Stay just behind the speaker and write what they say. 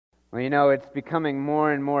Well, it's becoming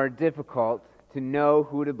more and more difficult to know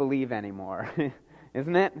who to believe anymore,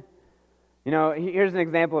 isn't it? Here's an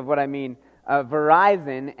example of what I mean.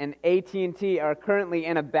 Verizon and AT&T are currently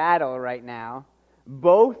in a battle right now,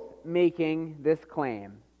 both making this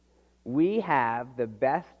claim: we have the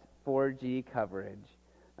best 4G coverage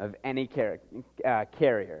of any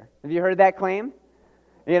carrier. Have you heard that claim?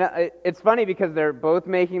 It's funny because they're both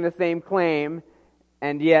making the same claim,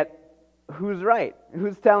 and yet who's right?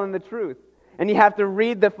 Who's telling the truth? And you have to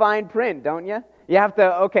read the fine print, don't you? You have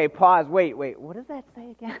to, pause, wait, what does that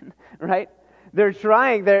say again? Right? They're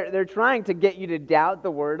trying to get you to doubt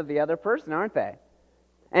the word of the other person, aren't they?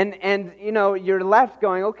 And you're left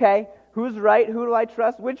going, okay, who's right? Who do I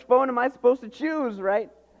trust? Which phone am I supposed to choose, right?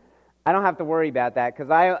 I don't have to worry about that because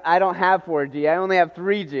I don't have 4G. I only have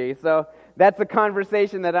 3G, so that's a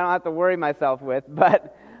conversation that I don't have to worry myself with.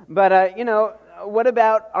 But what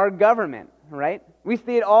about our government, right? We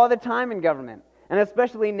see it all the time in government, and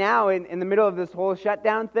especially now in the middle of this whole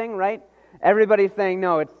shutdown thing, right? Everybody's saying,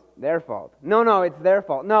 no, it's their fault. No, it's their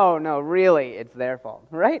fault. No, really, it's their fault,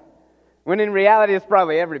 right? When in reality, it's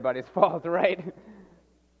probably everybody's fault, right?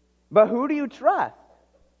 But who do you trust?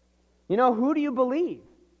 Who do you believe?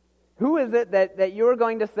 Who is it that you're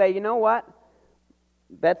going to say, you know what?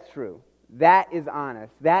 That's true. That is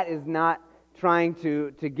honest. That is not trying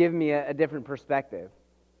to give me a different perspective.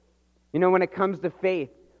 When it comes to faith,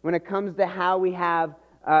 when it comes to how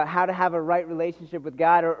to have a right relationship with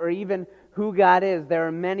God, or even who God is, there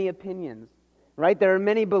are many opinions, right? There are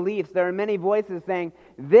many beliefs. There are many voices saying,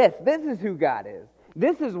 this is who God is.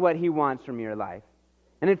 This is what He wants from your life.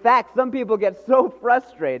 And in fact, some people get so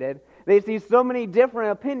frustrated. They see so many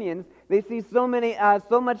different opinions. They see so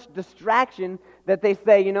much distraction that they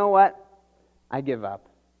say, you know what? I give up.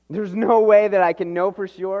 There's no way that I can know for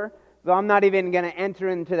sure, so I'm not even going to enter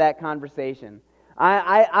into that conversation.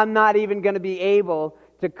 I'm not even going to be able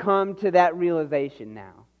to come to that realization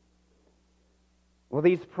now. Well,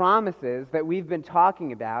 these promises that we've been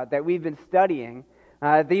talking about, that we've been studying,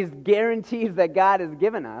 these guarantees that God has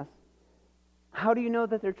given us, how do you know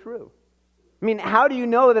that they're true? I mean, how do you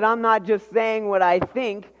know that I'm not just saying what I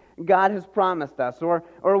think God has promised us, or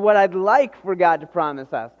what I'd like for God to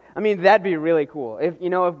promise us? I mean, that'd be really cool.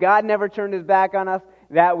 If God never turned His back on us,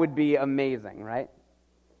 that would be amazing, right?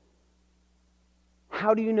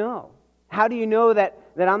 How do you know? How do you know that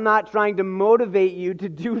I'm not trying to motivate you to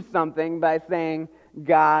do something by saying,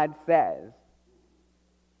 God says?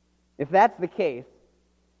 If that's the case,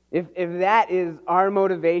 if that is our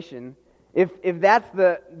motivation, if that's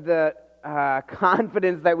the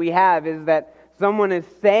confidence that we have, is that someone is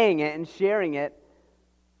saying it and sharing it,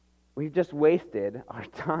 we've just wasted our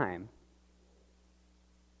time.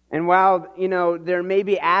 And while, there may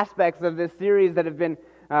be aspects of this series that have been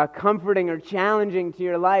comforting or challenging to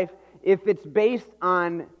your life, if it's based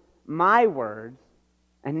on my words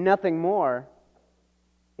and nothing more,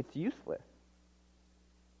 it's useless.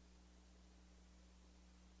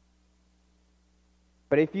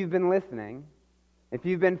 But if you've been listening, if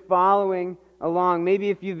you've been following along, maybe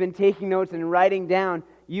if you've been taking notes and writing down,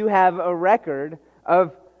 you have a record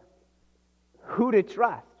of who to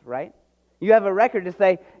trust, right? You have a record to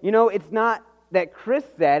say, it's not that Chris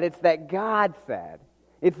said, it's that God said.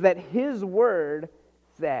 It's that His Word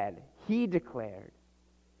said. He declared.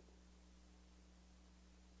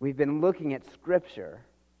 We've been looking at Scripture.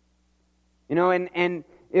 And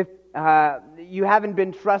if you haven't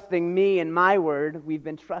been trusting me and my Word, we've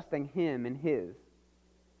been trusting Him and His.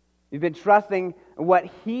 We've been trusting what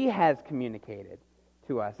He has communicated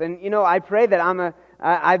to us. And, I pray that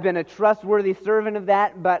I've been a trustworthy servant of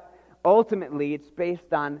that, but ultimately it's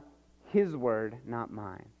based on His Word, not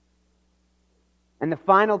mine. And the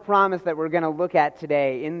final promise that we're going to look at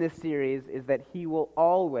today in this series is that He will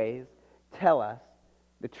always tell us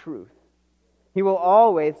the truth. He will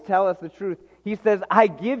always tell us the truth. He says, I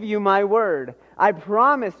give you my word. I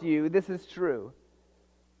promise you this is true.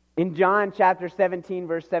 In John chapter 17,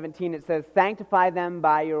 verse 17, it says, sanctify them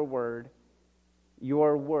by your word.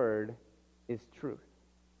 Your word is truth.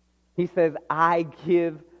 He says, I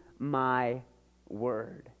give my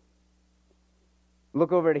word.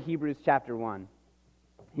 Look over to Hebrews chapter 1.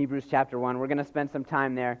 Hebrews chapter 1. We're going to spend some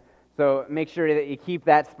time there. So make sure that you keep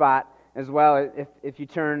that spot as well if you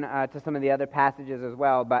turn to some of the other passages as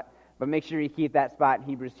well. But make sure you keep that spot in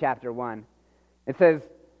Hebrews chapter 1. It says,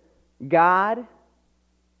 God,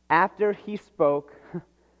 after He spoke...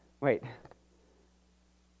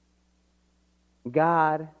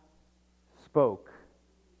 God spoke.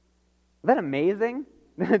 Is that amazing?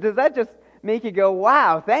 Does that just make you go,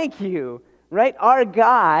 wow, thank you? Right? Our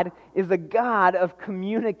God is a God of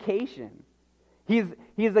communication.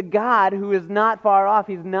 He's a God who is not far off.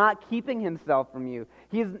 He's not keeping himself from you.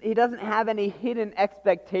 He doesn't have any hidden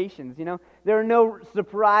expectations. There are no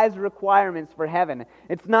surprise requirements for heaven.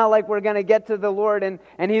 It's not like we're going to get to the Lord and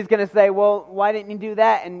he's going to say, well, why didn't you do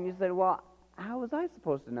that? And you said, well, how was I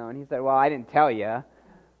supposed to know? And he said, well, I didn't tell you,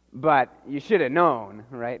 but you should have known,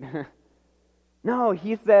 right? No,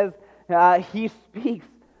 he says he speaks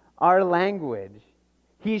our language.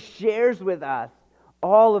 He shares with us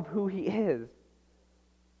all of who he is.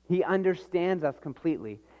 He understands us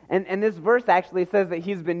completely. And this verse actually says that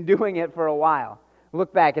he's been doing it for a while.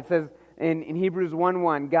 Look back. It says in Hebrews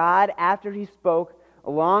 1:1, God, after he spoke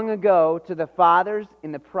long ago to the fathers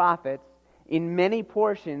in the prophets, in many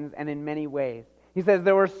portions and in many ways. He says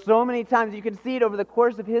there were so many times, you can see it over the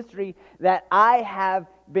course of history, that I have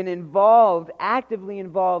been actively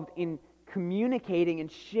involved in communicating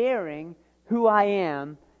and sharing who I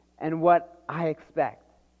am and what I expect.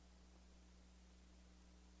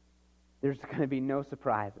 There's going to be no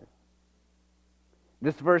surprises.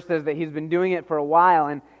 This verse says that he's been doing it for a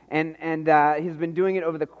while, and he's been doing it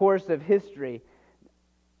over the course of history.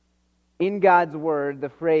 In God's Word, the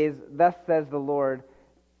phrase, "Thus says the Lord,"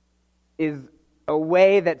 is a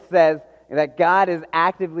way that says that God is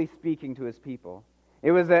actively speaking to his people.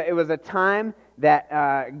 It was a time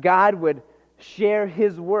that God would share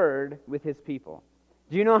his word with his people.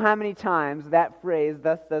 Do you know how many times that phrase,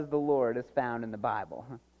 "Thus says the Lord," is found in the Bible?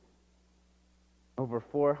 Over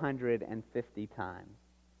 450 times.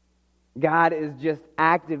 God is just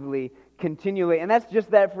actively, continually, and that's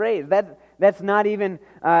just that phrase. That's not even,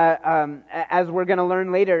 as we're going to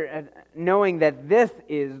learn later, knowing that this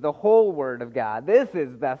is the whole Word of God. This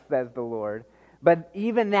is "Thus says the Lord." But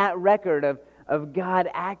even that record of God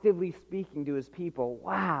actively speaking to his people,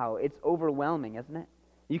 wow, it's overwhelming, isn't it?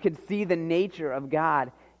 You can see the nature of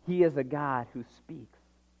God. He is a God who speaks.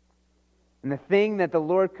 And the thing that the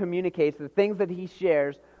Lord communicates, the things that he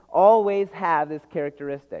shares, always have this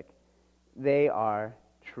characteristic. They are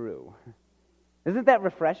true. Isn't that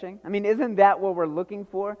refreshing? I mean, isn't that what we're looking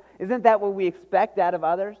for? Isn't that what we expect out of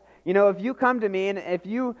others? If you come to me and if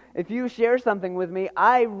you share something with me,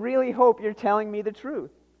 I really hope you're telling me the truth.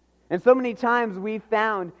 And so many times we've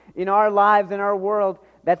found in our lives, in our world,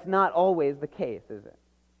 that's not always the case, is it?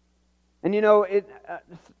 And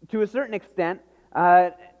to a certain extent,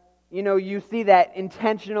 you see that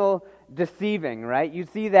intentional deceiving, right? You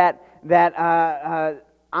see that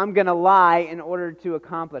I'm going to lie in order to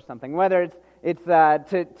accomplish something, whether it's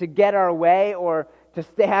to get our way or to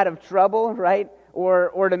stay out of trouble, right?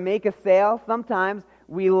 Or to make a sale. Sometimes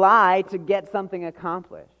we lie to get something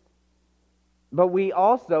accomplished. But we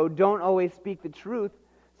also don't always speak the truth,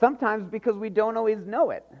 sometimes because we don't always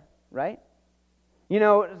know it, right?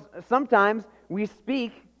 Sometimes we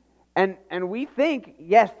speak and we think,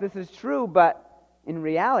 yes, this is true, but in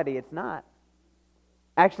reality it's not.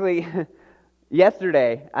 Actually, last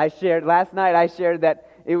night I shared that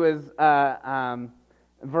it was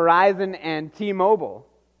Verizon and T-Mobile.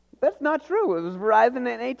 That's not true. It was Verizon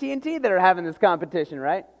and AT&T that are having this competition,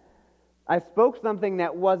 right? I spoke something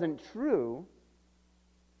that wasn't true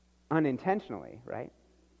unintentionally, right?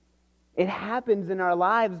 It happens in our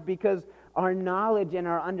lives because our knowledge and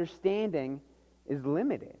our understanding is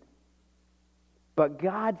limited. But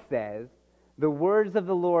God says the words of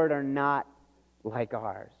the Lord are not like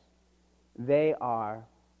ours. They are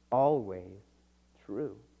always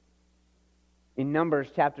true. In Numbers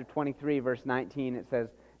chapter 23, verse 19, it says,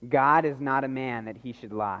 God is not a man that he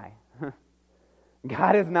should lie.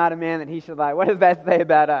 God is not a man that he should lie. What does that say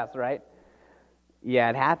about us, right? Yeah,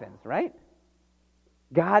 it happens, right?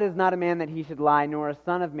 God is not a man that he should lie, nor a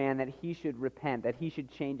son of man that he should repent, that he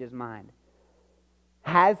should change his mind.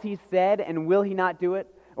 Has he said, and will he not do it?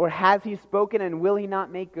 Or has he spoken, and will he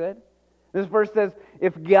not make good? This verse says,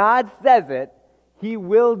 if God says it, he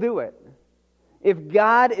will do it. If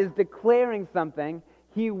God is declaring something,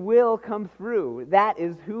 he will come through. That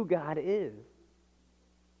is who God is.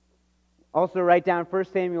 Also write down 1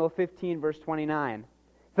 Samuel 15, verse 29. It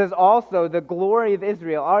says, also, the glory of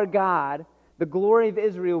Israel, our God, the glory of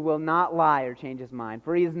Israel will not lie or change his mind,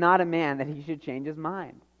 for he is not a man that he should change his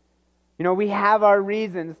mind. We have our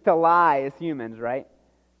reasons to lie as humans, right?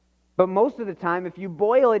 But most of the time, if you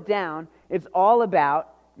boil it down, it's all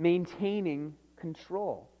about maintaining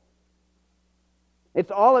control.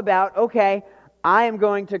 It's all about, okay, I am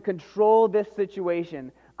going to control this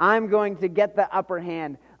situation. I'm going to get the upper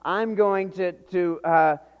hand. I'm going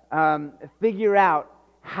to figure out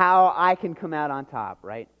how I can come out on top,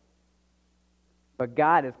 right? But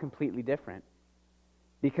God is completely different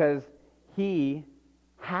because he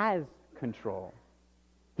has control.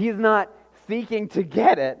 He's not seeking to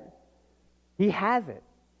get it. He has it.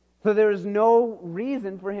 So there is no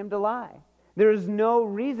reason for him to lie. There is no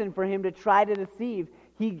reason for him to try to deceive.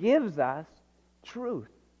 He gives us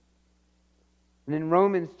truth. And in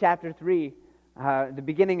Romans chapter 3, the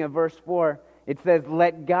beginning of verse 4, it says,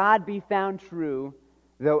 "Let God be found true,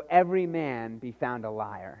 though every man be found a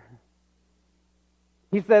liar."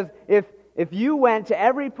 He says, if you went to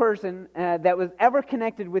every person that was ever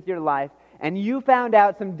connected with your life, and you found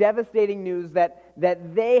out some devastating news that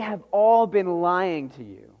they have all been lying to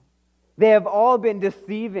you, they have all been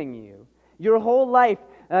deceiving you, your whole life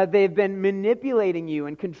they've been manipulating you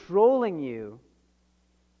and controlling you,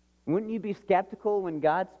 wouldn't you be skeptical when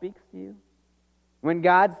God speaks to you? When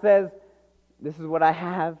God says, "This is what I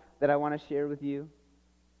have that I want to share with you."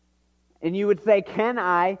 And you would say, "Can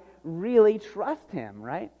I really trust him?"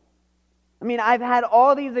 Right? I mean, I've had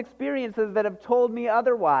all these experiences that have told me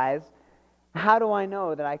otherwise. How do I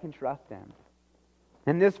know that I can trust him?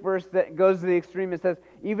 And this verse that goes to the extreme, it says,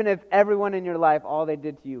 even if everyone in your life, all they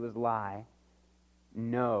did to you was lie,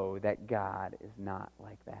 know that God is not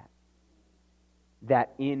like that.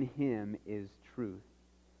 That in him is truth.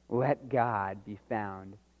 Let God be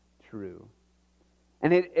found true.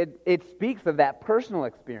 And it speaks of that personal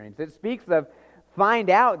experience. It speaks of find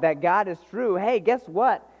out that God is true. Hey, guess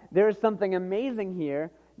what? There is something amazing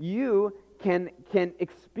here. You can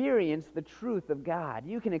experience the truth of God.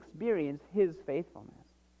 You can experience his faithfulness.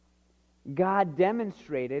 God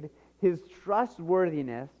demonstrated his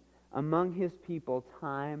trustworthiness among his people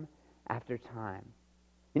time after time.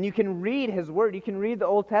 And you can read his word. You can read the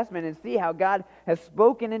Old Testament and see how God has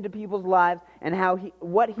spoken into people's lives and how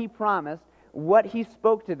what he promised, what he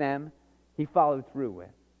spoke to them, he followed through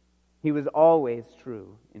with. He was always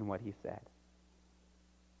true in what he said.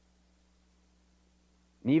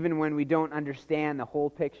 And even when we don't understand the whole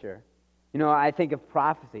picture, I think of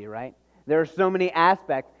prophecy, right? There are so many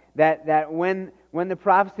aspects that when the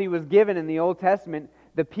prophecy was given in the Old Testament,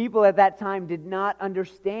 the people at that time did not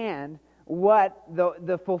understand what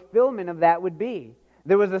the fulfillment of that would be.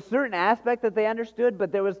 There was a certain aspect that they understood,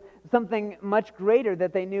 but there was something much greater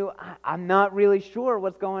that they knew, I'm not really sure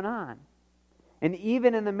what's going on. And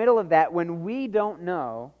even in the middle of that, when we don't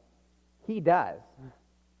know, he does.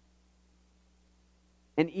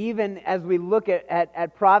 And even as we look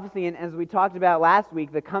at prophecy, and as we talked about last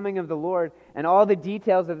week, the coming of the Lord, and all the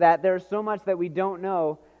details of that, there's so much that we don't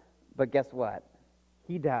know, but guess what?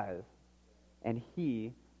 He does, and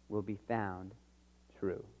he will be found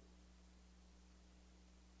true.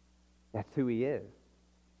 That's who he is.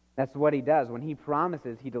 That's what he does. When he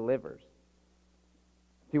promises, he delivers.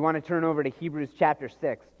 If you want to turn over to Hebrews chapter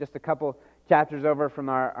 6, just a couple chapters over from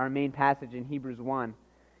our main passage in Hebrews 1.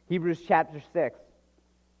 Hebrews chapter 6,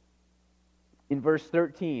 in verse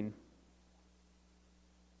 13.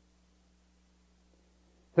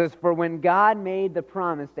 It says, "For when God made the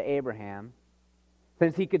promise to Abraham,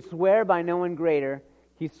 since he could swear by no one greater,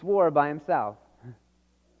 he swore by himself."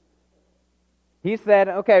 He said,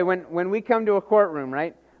 okay, when we come to a courtroom,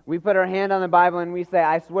 right, we put our hand on the Bible and we say,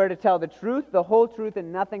 "I swear to tell the truth, the whole truth,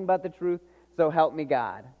 and nothing but the truth, so help me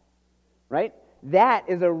God." Right? That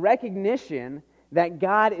is a recognition that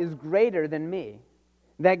God is greater than me.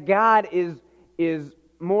 That God is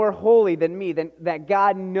more holy than me. That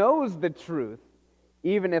God knows the truth,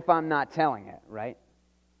 even if I'm not telling it, right?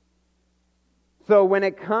 So when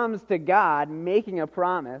it comes to God making a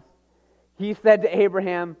promise, he said to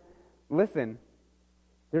Abraham, "Listen,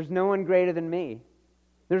 there's no one greater than me.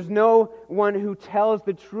 There's no one who tells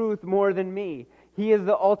the truth more than me. He is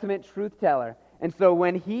the ultimate truth teller." And so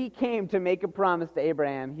when he came to make a promise to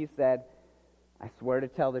Abraham, he said, "I swear to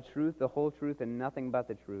tell the truth, the whole truth, and nothing but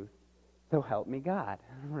the truth. So help me God."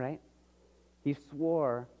 Right? He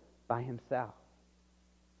swore by himself.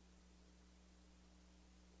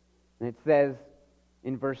 And it says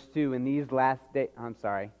in verse 2, in these last days,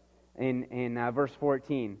 in verse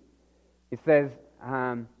 14, it says,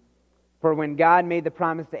 "For when God made the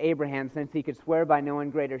promise to Abraham, since he could swear by no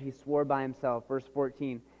one greater, he swore by himself," verse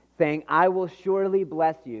 14, saying, "I will surely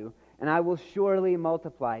bless you, and I will surely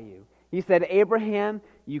multiply you." He said, "Abraham,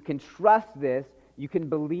 you can trust this, you can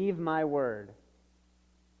believe my word."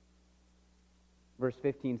 Verse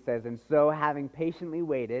 15 says, "And so, having patiently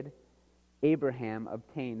waited, Abraham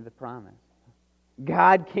obtained the promise."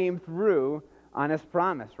 God came through on his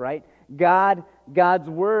promise, right? God's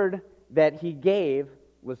word that he gave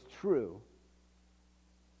was true.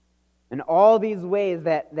 And all these ways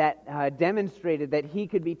that demonstrated that he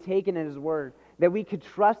could be taken at his word, that we could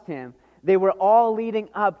trust him, they were all leading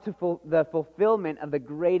up to the fulfillment of the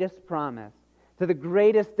greatest promise, to the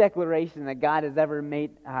greatest declaration that God has ever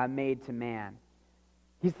made to man.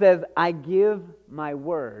 He says, "I give my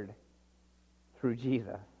word through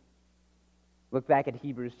Jesus. Look back at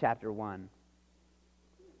Hebrews chapter 1.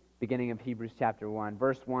 Beginning of Hebrews chapter 1.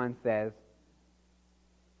 Verse 1 says,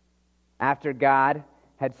 after God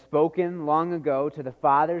had spoken long ago to the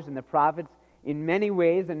fathers and the prophets in many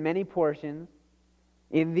ways and many portions,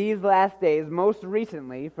 in these last days, most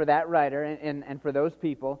recently, for that writer and for those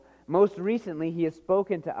people, most recently he has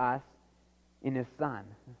spoken to us in his Son,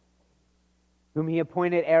 whom he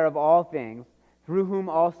appointed heir of all things, through whom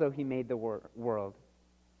also he made the world.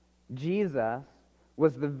 Jesus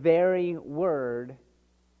was the very Word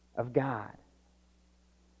of God.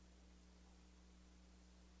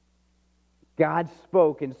 God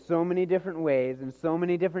spoke in so many different ways, in so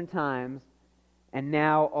many different times, and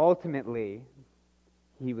now ultimately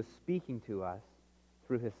he was speaking to us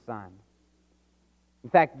through his Son. In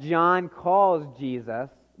fact, John calls Jesus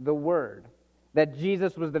the Word, that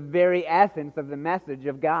Jesus was the very essence of the message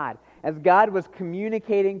of God. As God was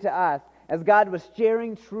communicating to us, as God was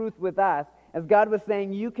sharing truth with us, as God was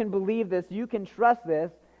saying, you can believe this, you can trust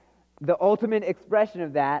this, the ultimate expression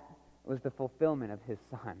of that was the fulfillment of his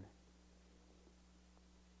Son.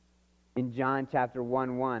 In John chapter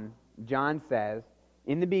 1:1, John says,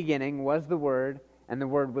 in the beginning was the Word, and the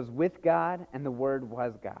Word was with God, and the Word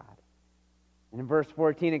was God. And in verse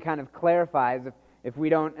 14, it kind of clarifies, if we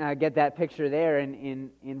don't get that picture there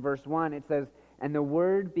in verse 1, it says, and the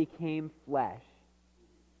Word became flesh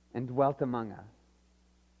and dwelt among us.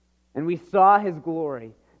 And we saw his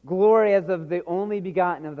glory, glory as of the only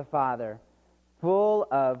begotten of the Father, full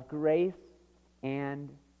of grace and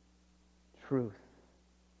truth.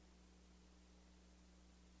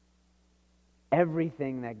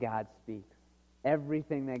 Everything that God speaks,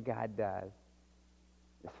 everything that God does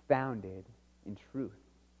is founded in truth.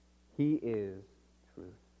 He is truth.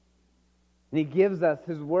 And he gives us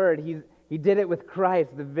his word. He did it with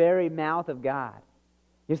Christ, the very mouth of God.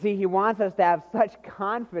 You see, he wants us to have such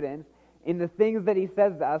confidence in the things that he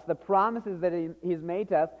says to us, the promises that he's made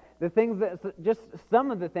to us, the things that, just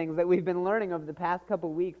some of the things that we've been learning over the past couple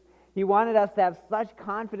of weeks. He wanted us to have such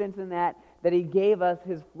confidence in that he gave us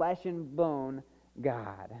his flesh and bone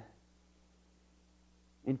God.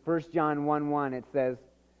 In 1 John 1:1 it says,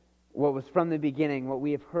 what was from the beginning, what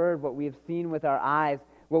we have heard, what we have seen with our eyes,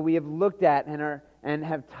 what we have looked at and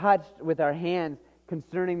have touched with our hands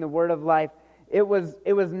concerning the word of life. It was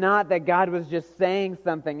not that God was just saying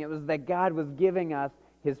something. It was that God was giving us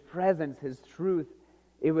his presence, his truth.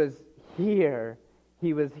 It was here.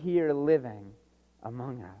 He was here living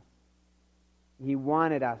among us. He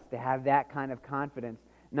wanted us to have that kind of confidence,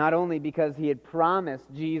 not only because he had promised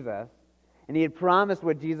Jesus, and he had promised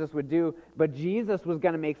what Jesus would do, but Jesus was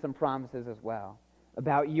going to make some promises as well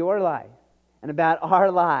about your life and about our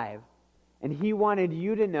lives. And he wanted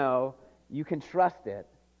you to know you can trust it.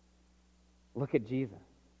 Look at Jesus.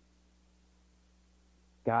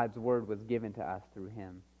 God's word was given to us through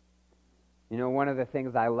him. You know, one of the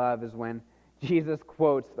things I love is when Jesus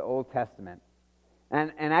quotes the Old Testament.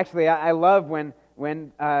 And actually, I love when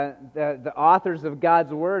the authors of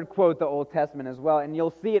God's Word quote the Old Testament as well. And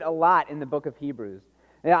you'll see it a lot in the book of Hebrews.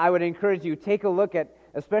 I would encourage you, take a look at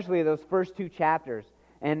especially those first two chapters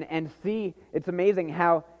and see, it's amazing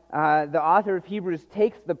how the author of Hebrews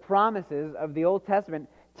takes the promises of the Old Testament,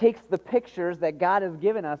 takes the pictures that God has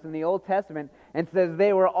given us in the Old Testament, and says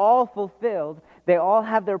they were all fulfilled. They all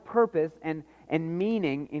have their purpose and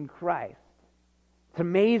meaning in Christ. It's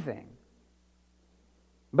amazing.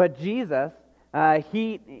 But Jesus,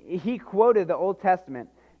 he quoted the Old Testament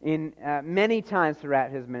in many times throughout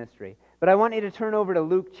his ministry. But I want you to turn over to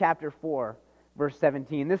Luke chapter 4, verse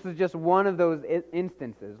 17. This is just one of those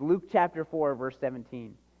instances. Luke chapter 4, verse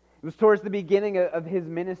 17. It was towards the beginning of his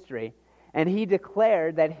ministry, and he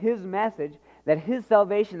declared that his message, that his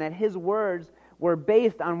salvation, that his words were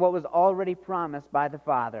based on what was already promised by the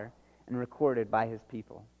Father and recorded by his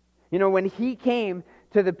people. You know, when he came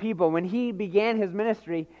to the people, when he began his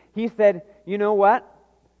ministry, he said, you know what?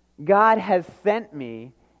 God has sent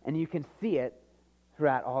me, and you can see it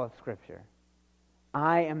throughout all of Scripture.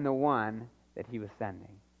 I am the one that he was sending.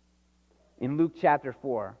 In Luke chapter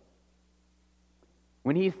 4,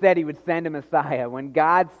 when he said he would send a Messiah, when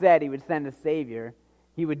God said he would send a Savior,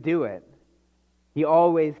 he would do it. He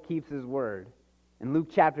always keeps his word. In Luke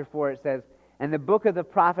chapter 4 it says, and the book of the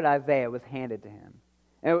prophet Isaiah was handed to him.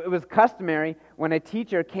 It was customary when a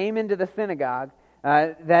teacher came into the synagogue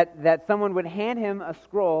that someone would hand him a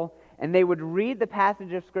scroll and they would read the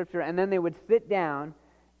passage of Scripture and then they would sit down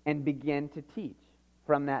and begin to teach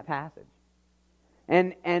from that passage.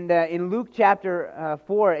 And in Luke chapter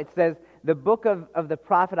 4 it says the book of the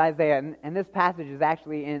prophet Isaiah, and this passage is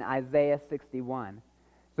actually in Isaiah 61.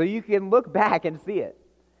 So you can look back and see it.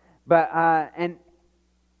 And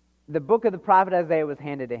the book of the prophet Isaiah was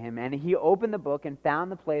handed to him, and he opened the book and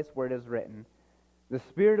found the place where it is written, "The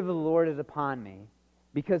Spirit of the Lord is upon me,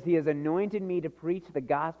 because he has anointed me to preach the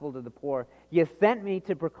gospel to the poor. He has sent me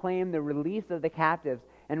to proclaim the release of the captives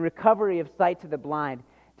and recovery of sight to the blind,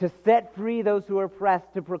 to set free those who are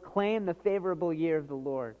oppressed, to proclaim the favorable year of the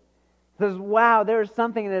Lord." It says, wow, there is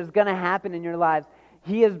something that is going to happen in your lives.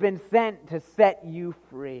 He has been sent to set you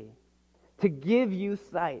free, to give you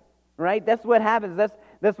sight, right? That's what happens.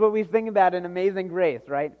 That's what we sing about in Amazing Grace,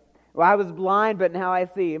 right? Well, I was blind, but now I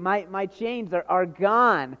see. My chains are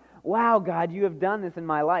gone. Wow, God, you have done this in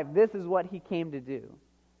my life. This is what he came to do.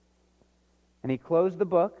 And he closed the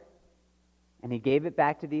book, and he gave it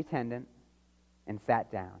back to the attendant and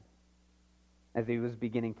sat down as he was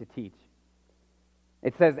beginning to teach.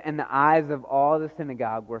 It says, "And the eyes of all the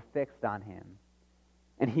synagogue were fixed on him.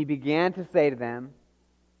 And he began to say to them,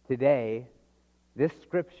 'Today, this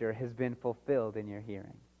scripture has been fulfilled in your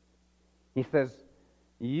hearing.'" He says,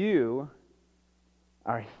 you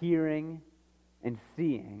are hearing and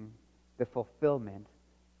seeing the fulfillment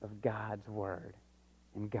of God's word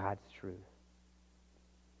and God's truth.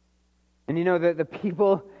 And you know, the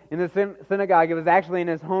people in the synagogue, it was actually in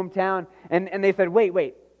his hometown, and they said,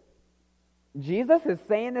 wait, Jesus is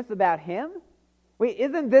saying this about him? Wait,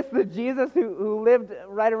 isn't this the Jesus who lived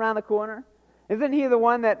right around the corner? Isn't he the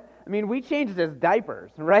one that, we changed his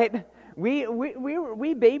diapers, right? We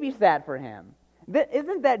babysat for him.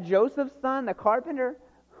 Isn't that Joseph's son, the carpenter?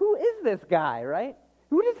 Who is this guy, right?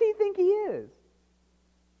 Who does he think he is?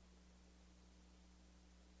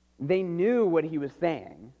 They knew what he was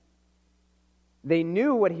saying. They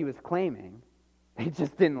knew what he was claiming. They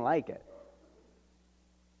just didn't like it.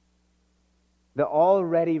 The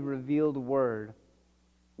already revealed word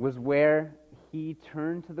was where he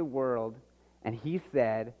turned to the world and he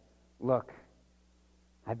said, "Look,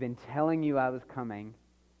 I've been telling you I was coming.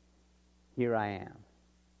 Here I am."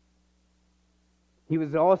 He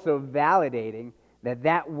was also validating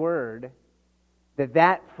that word,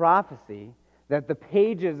 that prophecy, that the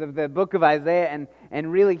pages of the book of Isaiah,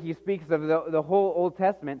 and really he speaks of the whole Old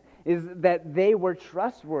Testament, is that they were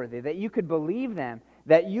trustworthy, that you could believe them,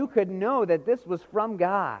 that you could know that this was from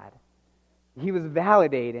God. He was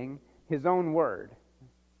validating his own word.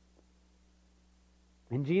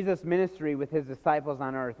 And Jesus' ministry with his disciples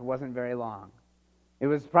on earth wasn't very long. It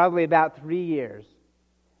was probably about 3 years.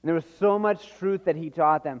 And there was so much truth that he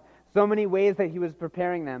taught them, so many ways that he was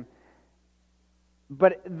preparing them.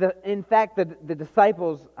 But in fact, the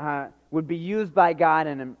disciples would be used by God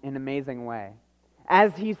in an amazing way.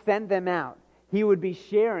 As he sent them out, he would be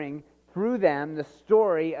sharing through them the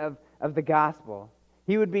story of the gospel.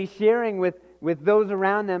 He would be sharing with those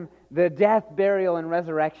around them the death, burial, and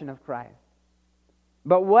resurrection of Christ.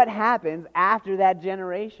 But what happens after that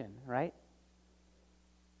generation, right?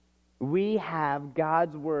 We have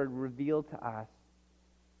God's word revealed to us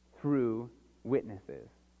through witnesses.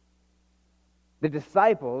 The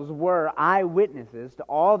disciples were eyewitnesses to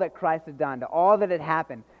all that Christ had done, to all that had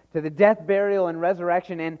happened, to the death, burial, and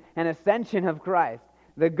resurrection and ascension of Christ,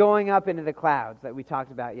 the going up into the clouds that we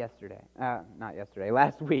talked about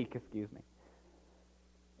last week, excuse me.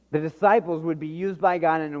 The disciples would be used by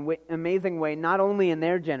God in an amazing way, not only in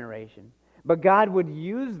their generation, but God would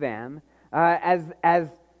use them as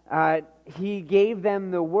he gave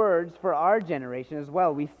them the words for our generation as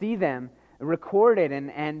well. We see them recorded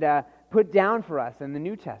and put down for us in the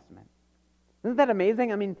New Testament. Isn't that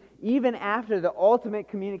amazing? Even after the ultimate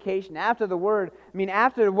communication, after the word,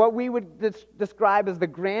 after what we would describe as the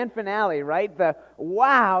grand finale, right? The,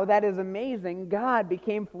 wow, that is amazing. God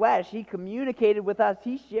became flesh. He communicated with us.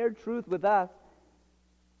 He shared truth with us.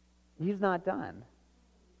 He's not done.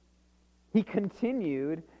 He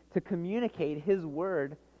continued to communicate his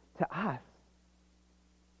word to us.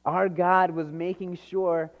 Our God was making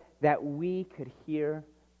sure that we could hear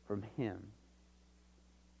from him.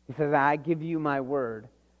 He says, "I give you my word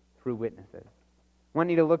through witnesses." I want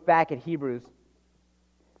you to look back at Hebrews,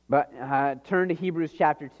 but turn to Hebrews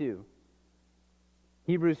chapter 2.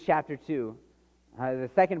 Hebrews chapter 2, the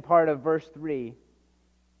second part of verse 3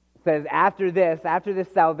 says, after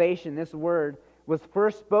this salvation, this word was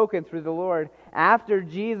first spoken through the Lord. After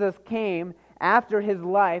Jesus came, after his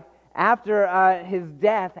life, after his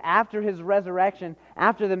death, after his resurrection,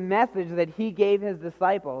 after the message that he gave his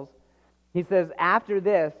disciples, he says, after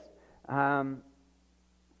this, where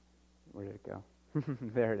did it go?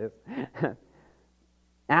 There it is.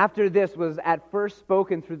 After this was at first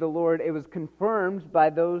spoken through the Lord, it was confirmed by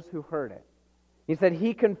those who heard it. He said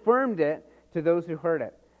he confirmed it to those who heard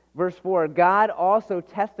it. Verse 4, God also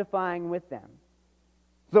testifying with them.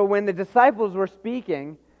 So when the disciples were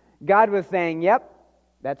speaking, God was saying, yep,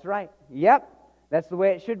 that's right. Yep, that's the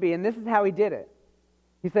way it should be. And this is how he did it.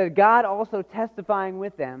 He said, God also testifying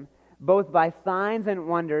with them, both by signs and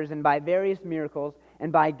wonders and by various miracles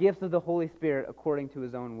and by gifts of the Holy Spirit according to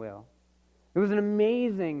his own will. It was an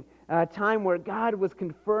amazing time where God was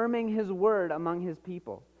confirming his word among his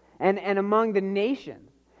people and among the nations.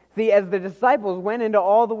 See, as the disciples went into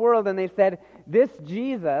all the world and they said, this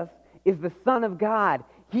Jesus is the Son of God.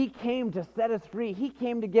 He came to set us free. He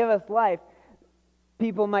came to give us life.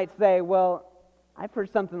 People might say, well, I've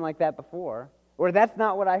heard something like that before. Or that's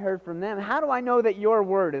not what I heard from them. How do I know that your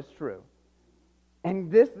word is true?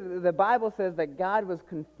 And the Bible says that God was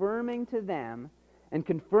confirming to them and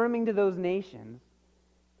confirming to those nations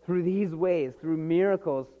through these ways, through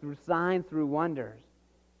miracles, through signs, through wonders.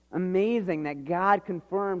 Amazing that God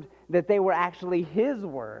confirmed that they were actually his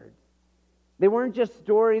words. They weren't just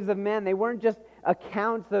stories of men. They weren't just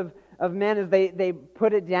accounts of men as they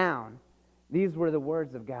put it down. These were the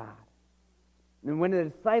words of God. And when the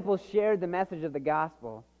disciples shared the message of the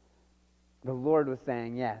gospel, the Lord was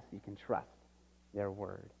saying, yes, you can trust their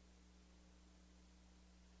word.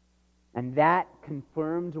 And that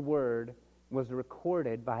confirmed word was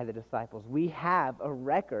recorded by the disciples. We have a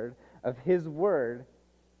record of his word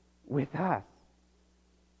with us.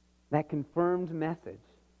 That confirmed message.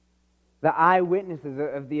 The eyewitnesses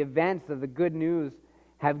of the events of the good news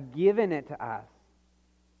have given it to us.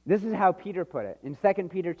 This is how Peter put it. In 2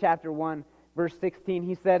 Peter chapter 1, verse 16,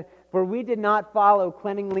 he said, "For we did not follow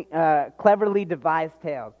cleverly devised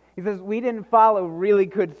tales." He says, we didn't follow really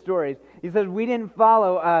good stories. He says, we didn't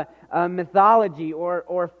follow mythology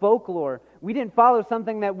or folklore. We didn't follow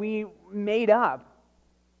something that we made up.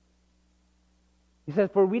 He says,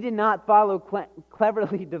 "For we did not follow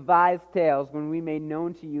cleverly devised tales when we made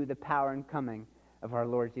known to you the power and coming of our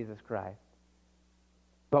Lord Jesus Christ.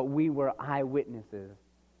 But we were eyewitnesses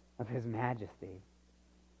of his majesty."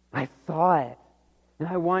 I saw it, and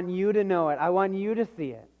I want you to know it. I want you to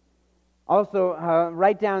see it. Also,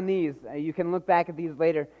 write down these. You can look back at these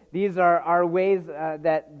later. These are ways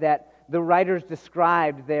that the writers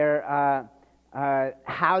described their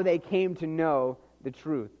how they came to know the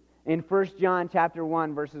truth. In 1 John chapter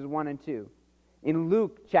 1, verses 1 and 2. In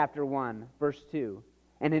Luke chapter 1, verse 2.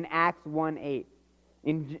 And in Acts 1:8.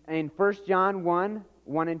 In 1 John 1,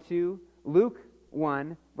 1 and 2, Luke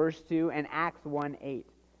 1, verse 2, and Acts 1:8.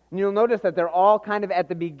 And you'll notice that they're all kind of at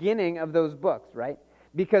the beginning of those books, right?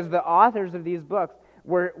 Because the authors of these books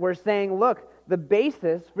were saying, look, the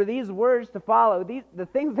basis for these words to follow, the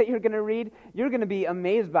things that you're going to read, you're going to be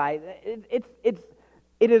amazed by.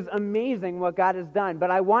 It is amazing what God has done,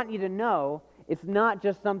 but I want you to know it's not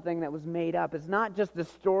just something that was made up. It's not just a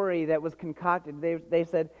story that was concocted. They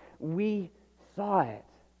said, we saw it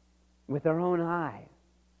with our own eyes.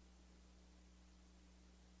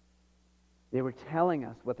 They were telling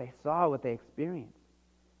us what they saw, what they experienced.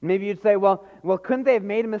 Maybe you'd say, well, couldn't they have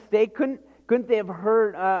made a mistake? Couldn't they have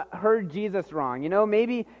heard Jesus wrong? You know,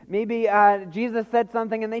 maybe Jesus said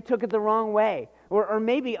something and they took it the wrong way. Or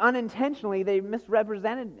maybe unintentionally they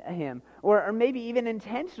misrepresented him. Or maybe even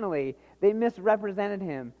intentionally they misrepresented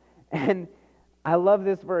him. And I love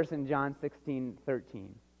this verse in John 16:13.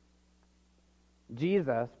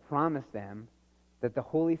 Jesus promised them that the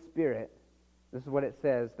Holy Spirit, this is what it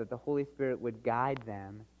says, that the Holy Spirit would guide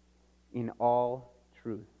them in all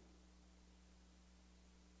truth.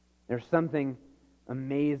 There's something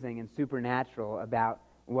amazing and supernatural about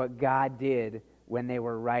what God did when they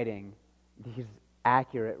were writing these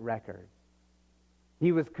accurate records.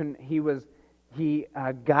 He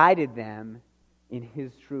guided them in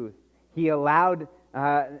his truth. He allowed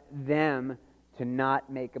them to not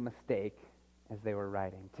make a mistake as they were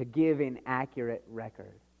writing, to give an accurate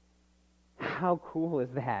record. How cool is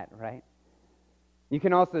that, right? You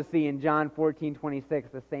can also see in John 14:26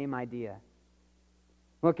 the same idea.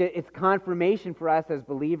 Look, it's confirmation for us as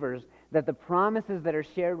believers that the promises that are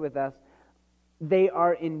shared with us, they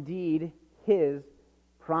are indeed his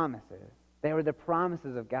promises. They were the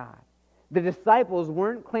promises of God. The disciples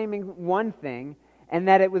weren't claiming one thing and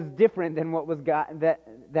that it was different than what was God,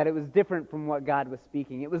 that it was different from what God was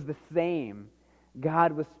speaking. It was the same.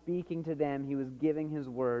 God was speaking to them. He was giving his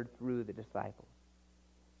word through the disciples.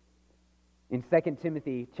 In 2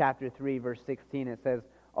 Timothy chapter 3, verse 16, it says,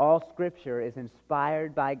 "All Scripture is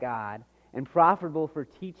inspired by God and profitable for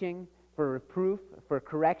teaching, for reproof, for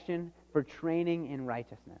correction, for training in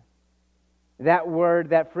righteousness." That word,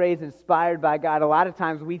 that phrase, inspired by God, a lot of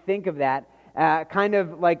times we think of that kind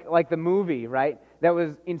of like the movie, right? That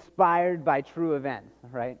was inspired by true events,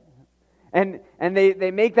 right? And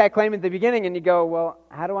they make that claim at the beginning, and you go, well,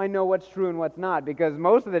 how do I know what's true and what's not? Because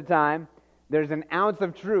most of the time, There's an ounce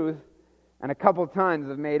of truth and a couple tons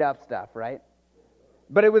of made-up stuff, right?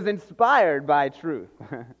 But it was inspired by truth.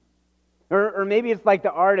 Or maybe it's like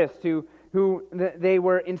the artists who they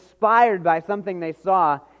were inspired by something they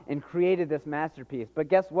saw and created this masterpiece. But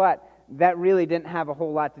guess what? That really didn't have a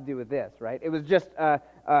whole lot to do with this, right? It was just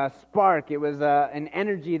a spark. It was an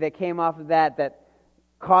energy that came off of that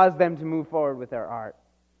caused them to move forward with their art.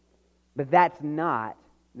 But that's not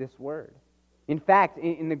this word. In fact,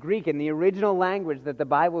 in the Greek, in the original language that the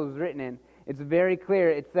Bible was written in, it's very clear.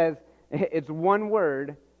 It says, it's one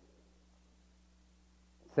word. It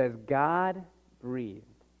says, God breathed.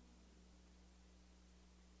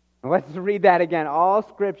 Let's read that again. All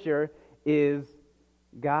Scripture is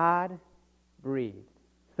God breathed,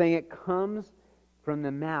 saying it comes from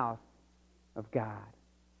the mouth of God.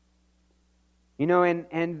 You know,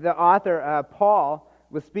 and the author, Paul,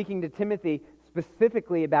 was speaking to Timothy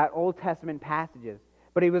specifically about Old Testament passages,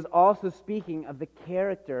 but he was also speaking of the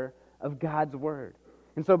character of God's Word.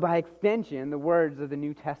 And so by extension, the words of the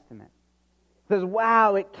New Testament. It says,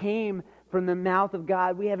 wow, it came from the mouth of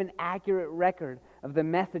God. We have an accurate record of the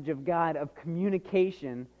message of God, of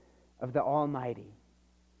communication of the Almighty.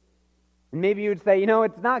 And maybe you would say,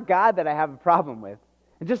 it's not God that I have a problem with.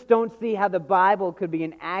 I just don't see how the Bible could be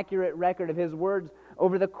an accurate record of His words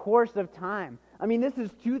over the course of time. I mean, this is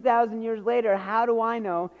 2,000 years later. How do I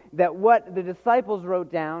know that what the disciples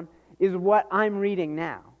wrote down is what I'm reading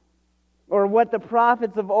now? Or what the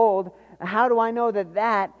prophets of old, how do I know that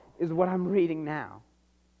that is what I'm reading now?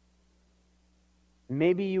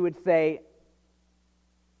 Maybe you would say,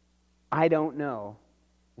 I don't know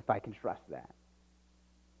if I can trust that.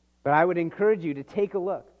 But I would encourage you to take a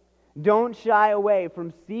look. Don't shy away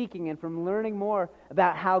from seeking and from learning more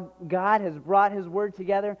about how God has brought His Word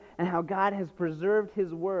together and how God has preserved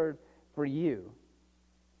His Word for you.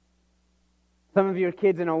 Some of your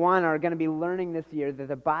kids in Awana are going to be learning this year that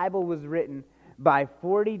the Bible was written by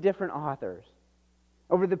 40 different authors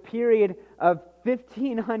over the period of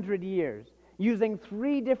 1,500 years, using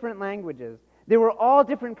 3 different languages. They were all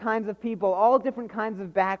different kinds of people, all different kinds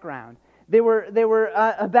of background. They were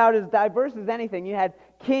about as diverse as anything. You had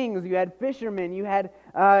kings, you had fishermen, you had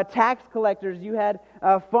tax collectors, you had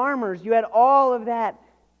farmers, you had all of that.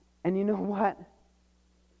 And you know what?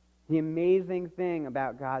 The amazing thing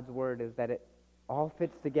about God's Word is that it all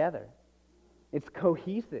fits together. It's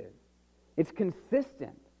cohesive. It's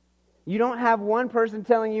consistent. You don't have one person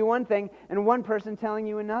telling you one thing and one person telling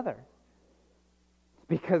you another. It's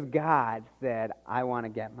because God said, I want to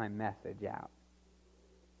get my message out.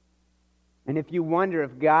 And if you wonder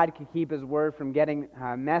if God could keep His Word from getting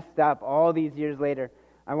messed up all these years later,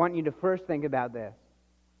 I want you to first think about this.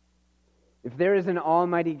 If there is an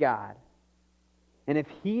almighty God, and if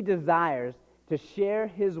He desires to share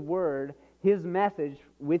His Word, His message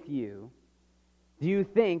with you, do you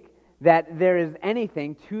think that there is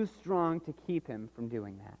anything too strong to keep Him from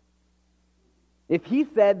doing that? If He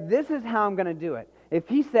said, this is how I'm going to do it, if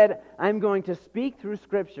He said, I'm going to speak through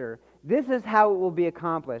Scripture, this is how it will be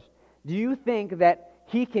accomplished, do you think that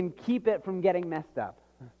He can keep it from getting messed up?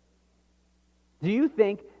 Do you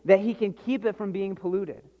think that He can keep it from being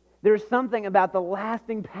polluted? There's something about the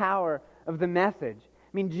lasting power of the message. I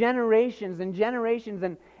mean, generations and generations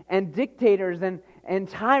and dictators and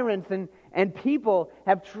tyrants and people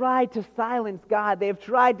have tried to silence God. They have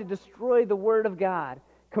tried to destroy the Word of God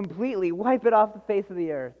completely, wipe it off the face of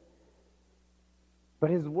the earth. But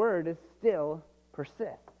His Word is still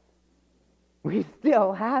persists. We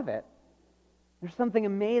still have it. There's something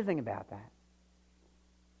amazing about that.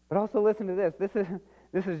 But also listen to this.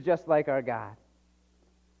 This is just like our God.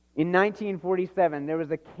 In 1947, there was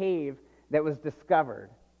a cave that was discovered.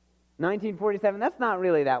 1947, that's not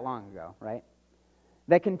really that long ago, right?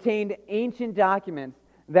 That contained ancient documents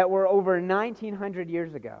that were over 1,900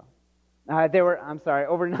 years ago.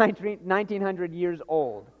 Over 1,900 years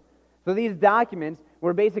old. So these documents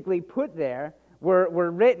were basically put there, were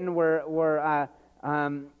written, were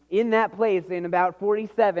in that place in about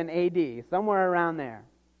 47 AD, somewhere around there.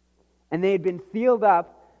 And they had been sealed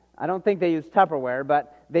up. I don't think they used Tupperware,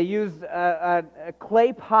 but they used a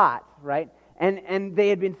clay pot, right? And they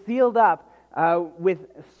had been sealed up with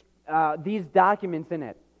these documents in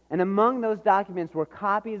it. And among those documents were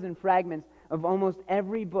copies and fragments of almost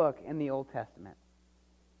every book in the Old Testament.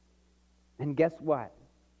 And guess what?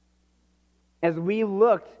 As we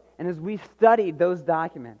looked and as we studied those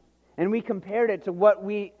documents, and we compared it to what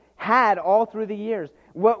we had all through the years,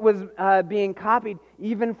 what was being copied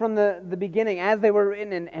even from the beginning as they were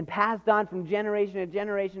written and passed on from generation to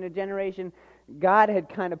generation to generation, God had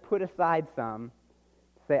kind of put aside some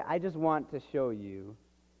to say, I just want to show you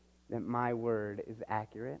that my word is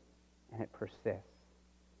accurate and it persists.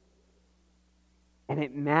 And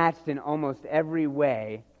it matched in almost every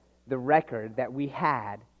way the record that we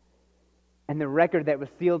had. And the record that was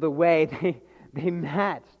sealed away, they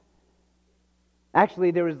matched.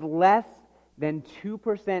 Actually, there was less than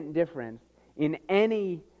 2% difference in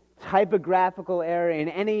any typographical error, in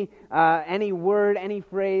any word, any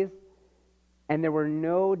phrase, and there were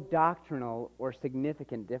no doctrinal or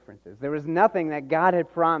significant differences. There was nothing that God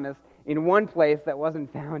had promised in one place that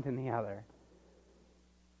wasn't found in the other.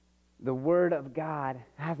 The Word of God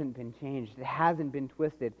hasn't been changed. It hasn't been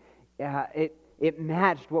twisted. It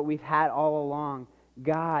matched what we've had all along.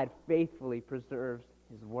 God faithfully preserves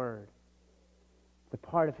His Word. It's a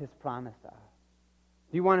part of His promise to us.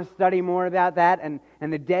 Do you want to study more about that? And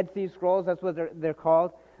the Dead Sea Scrolls, that's what they're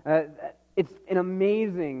called. It's an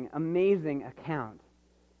amazing, amazing account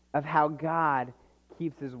of how God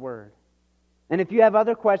keeps His Word. And if you have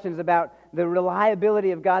other questions about the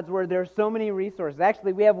reliability of God's Word, there are so many resources.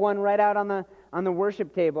 Actually, we have one right out on the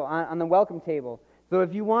worship table, on the welcome table. So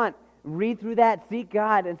if you want, read through that, seek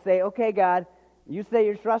God, and say, okay, God, you say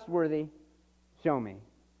you're trustworthy. Show me.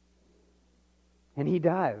 And He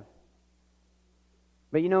does.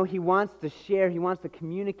 But He wants to share, He wants to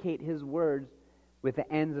communicate His words with the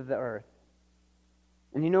ends of the earth.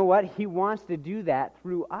 And you know what? He wants to do that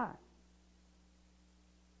through us.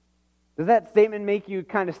 Does that statement make you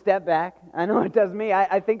kind of step back? I know it does me.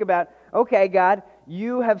 I think about, okay, God,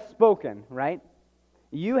 you have spoken, right?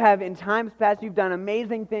 You have, in times past, you've done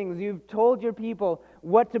amazing things. You've told your people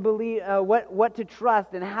what to believe, what to trust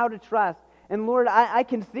and how to trust. And Lord, I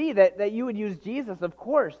can see that you would use Jesus, of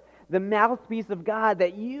course, the mouthpiece of God,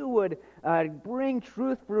 that you would bring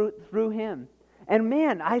truth through Him. And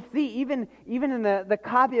man, I see, even in the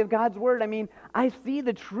copy of God's Word, I see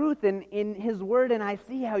the truth in His Word, and I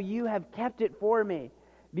see how you have kept it for me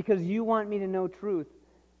because you want me to know truth.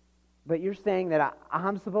 But you're saying that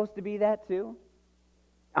I'm supposed to be that too?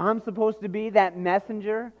 I'm supposed to be that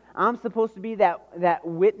messenger? I'm supposed to be that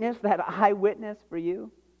witness, that eyewitness for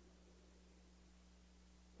you?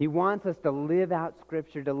 He wants us to live out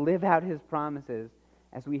Scripture, to live out His promises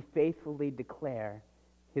as we faithfully declare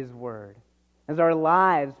His Word. As our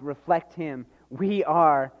lives reflect Him, we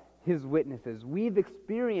are His witnesses. We've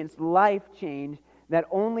experienced life change that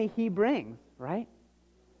only He brings, right?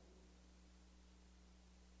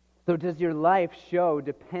 So does your life show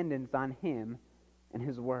dependence on Him and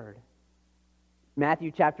His Word?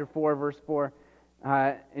 Matthew chapter 4, verse 4,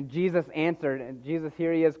 and Jesus answered, and Jesus,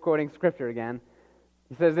 here He is quoting Scripture again.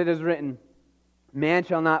 He says, "It is written, man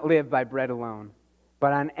shall not live by bread alone,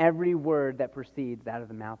 but on every word that proceeds out of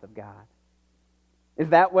the mouth of God." Is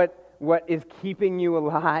that what is keeping you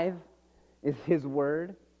alive? Is His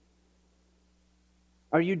Word?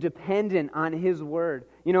 Are you dependent on His Word?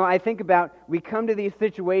 I think about, we come to these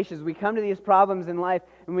situations, we come to these problems in life,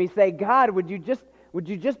 and we say, God, would you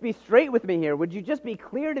just be straight with me here? Would you just be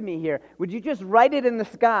clear to me here? Would you just write it in the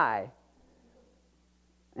sky?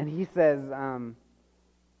 And He says,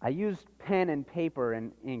 I used pen and paper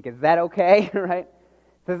and ink. Is that okay? Right?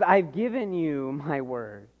 He says, I've given you my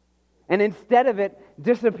Word. And instead of it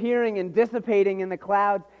disappearing and dissipating in the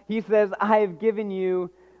clouds, He says, I have given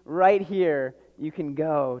you right here. You can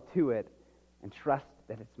go to it and trust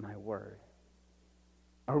that it's my Word.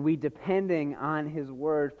 Are we depending on His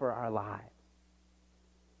Word for our lives?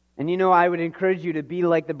 And I would encourage you to be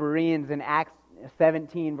like the Bereans in Acts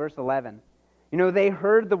 17, verse 11. They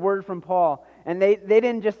heard the word from Paul, and they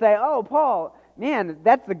didn't just say, oh, Paul, man,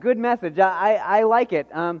 that's a good message. I like it.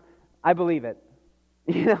 I believe it.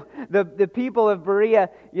 The people of Berea,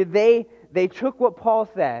 they took what Paul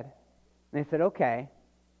said, and they said, okay,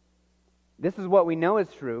 this is what we know is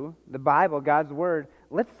true, the Bible, God's Word.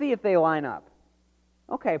 Let's see if they line up.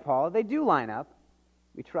 Okay, Paul, they do line up.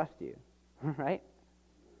 We trust you, right?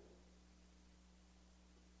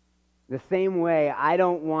 The same way, I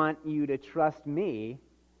don't want you to trust me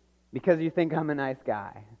because you think I'm a nice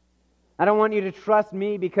guy. I don't want you to trust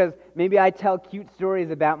me because maybe I tell cute stories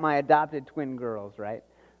about my adopted twin girls, right?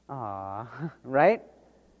 Aww, right?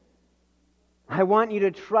 I want you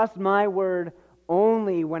to trust my Word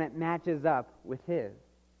only when it matches up with His.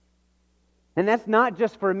 And that's not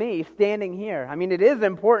just for me standing here. It is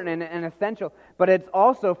important and essential, but it's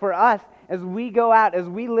also for us as we go out, as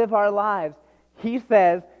we live our lives. He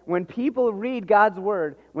says, when people read God's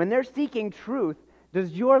Word, when they're seeking truth,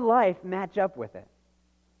 does your life match up with it?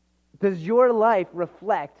 Does your life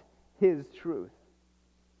reflect His truth?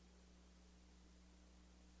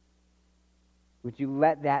 Would you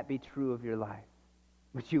let that be true of your life?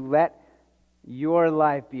 Would you let your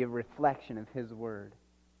life be a reflection of His Word?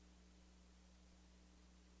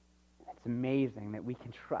 It's amazing that we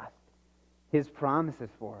can trust His promises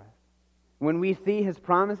for us. When we see His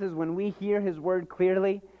promises, when we hear His word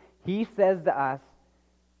clearly, He says to us,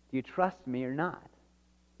 do you trust me or not?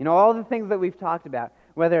 You know, all the things that we've talked about,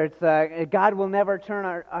 whether it's God will never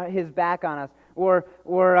turn His back on us, or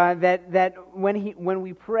that when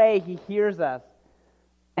we pray, He hears us.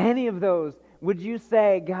 Any of those, would you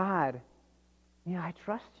say, God, I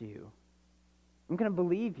trust you. I'm going to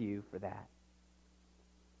believe you for that.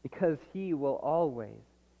 Because He will always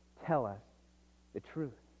tell us the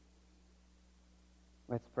truth.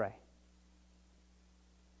 Let's pray.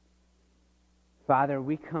 Father,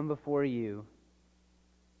 we come before you,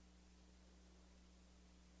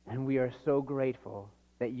 and we are so grateful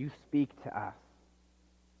that you speak to us.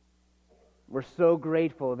 We're so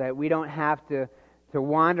grateful that we don't have to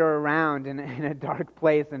wander around in a dark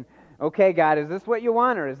place and, okay, God, is this what you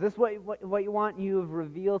want, or is this what you want? You have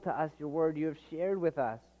revealed to us your word. You have shared with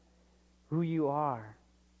us who you are.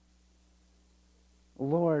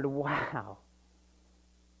 Lord, wow.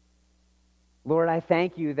 Lord, I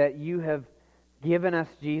thank you that you have given us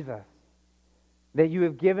Jesus, that you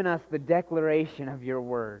have given us the declaration of your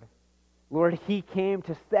word. Lord, He came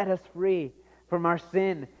to set us free from our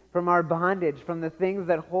sin, from our bondage, from the things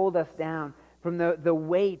that hold us down, from the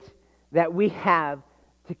weight that we have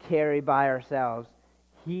to carry by ourselves.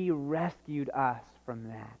 He rescued us from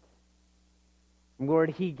that.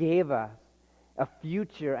 Lord, He gave us a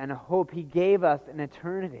future and a hope. He gave us an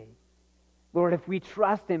eternity. Lord, if we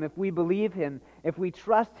trust Him, if we believe Him, if we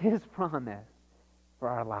trust His promise for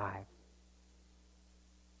our lives.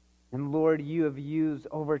 And Lord, you have used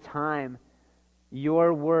over time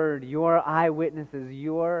your word, your eyewitnesses,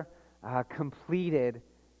 your completed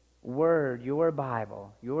word, your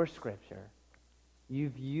Bible, your Scripture.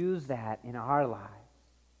 You've used that in our lives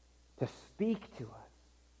to speak to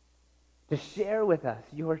us, to share with us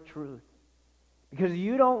your truth. Because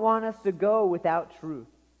you don't want us to go without truth.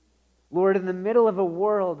 Lord, in the middle of a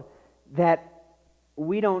world that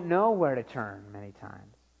we don't know where to turn many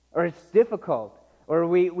times, or it's difficult, or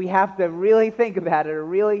we have to really think about it or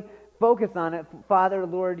really focus on it, Father,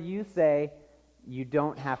 Lord, you say you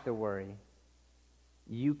don't have to worry.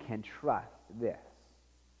 You can trust this.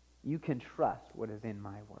 You can trust what is in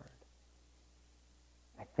my word.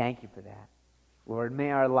 I thank you for that. Lord,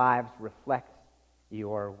 may our lives reflect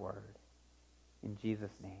your word. In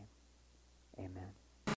Jesus' name, amen.